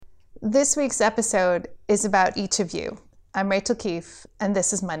This week's episode is about each of you. I'm Rachael Keefe, and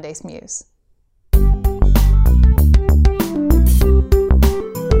this is Monday's Muse.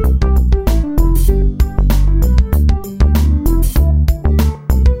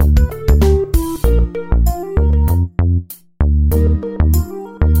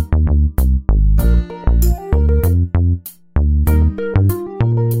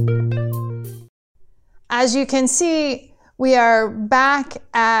 As you can see, we are back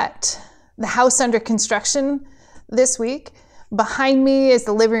at the house under construction this week. Behind me is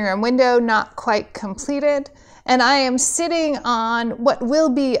the living room window, not quite completed. And I am sitting on what will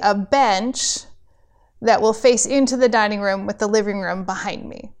be a bench that will face into the dining room with the living room behind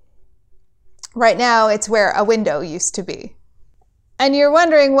me. Right now, it's where a window used to be. And you're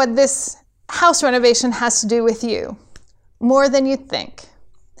wondering what this house renovation has to do with you. More than you'd think.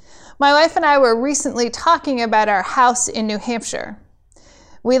 My wife and I were recently talking about our house in New Hampshire.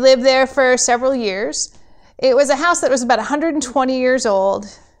 We lived there for several years. It was a house that was about 120 years old,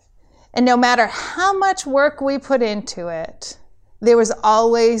 and no matter how much work we put into it, there was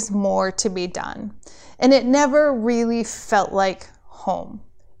always more to be done. And it never really felt like home.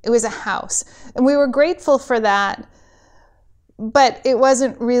 It was a house, and we were grateful for that, but it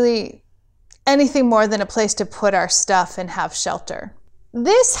wasn't really anything more than a place to put our stuff and have shelter.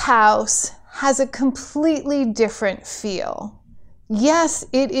 This house has a completely different feel. Yes,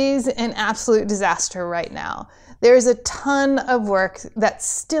 it is an absolute disaster right now. There is a ton of work that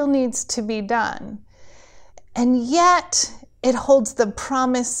still needs to be done. And yet, it holds the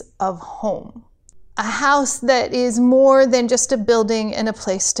promise of home. A house that is more than just a building and a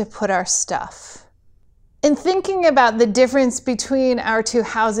place to put our stuff. In thinking about the difference between our two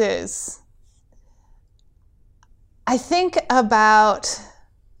houses, I think about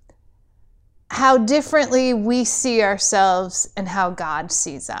how differently we see ourselves and how God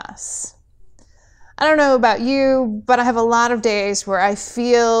sees us. I don't know about you, but I have a lot of days where I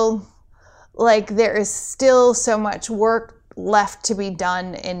feel like there is still so much work left to be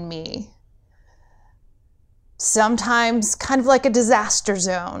done in me. Sometimes kind of like a disaster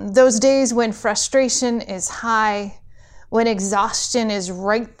zone. Those days when frustration is high, when exhaustion is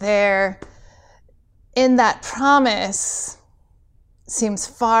right there, and that promise seems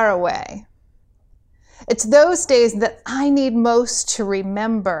far away. It's those days that I need most to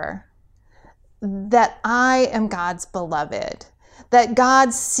remember that I am God's beloved, that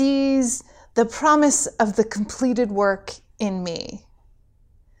God sees the promise of the completed work in me,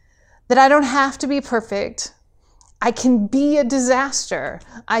 that I don't have to be perfect. I can be a disaster.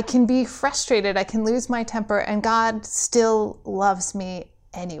 I can be frustrated. I can lose my temper, and God still loves me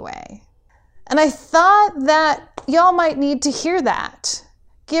anyway. And I thought that y'all might need to hear that.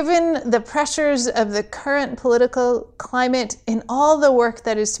 Given the pressures of the current political climate and all the work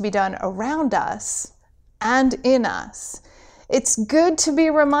that is to be done around us and in us, it's good to be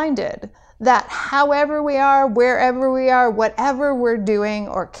reminded that however we are, wherever we are, whatever we're doing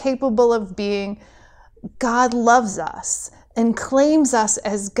or capable of being, God loves us and claims us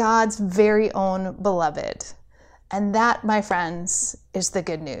as God's very own beloved. And that, my friends, is the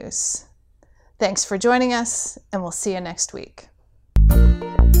good news. Thanks for joining us, and we'll see you next week.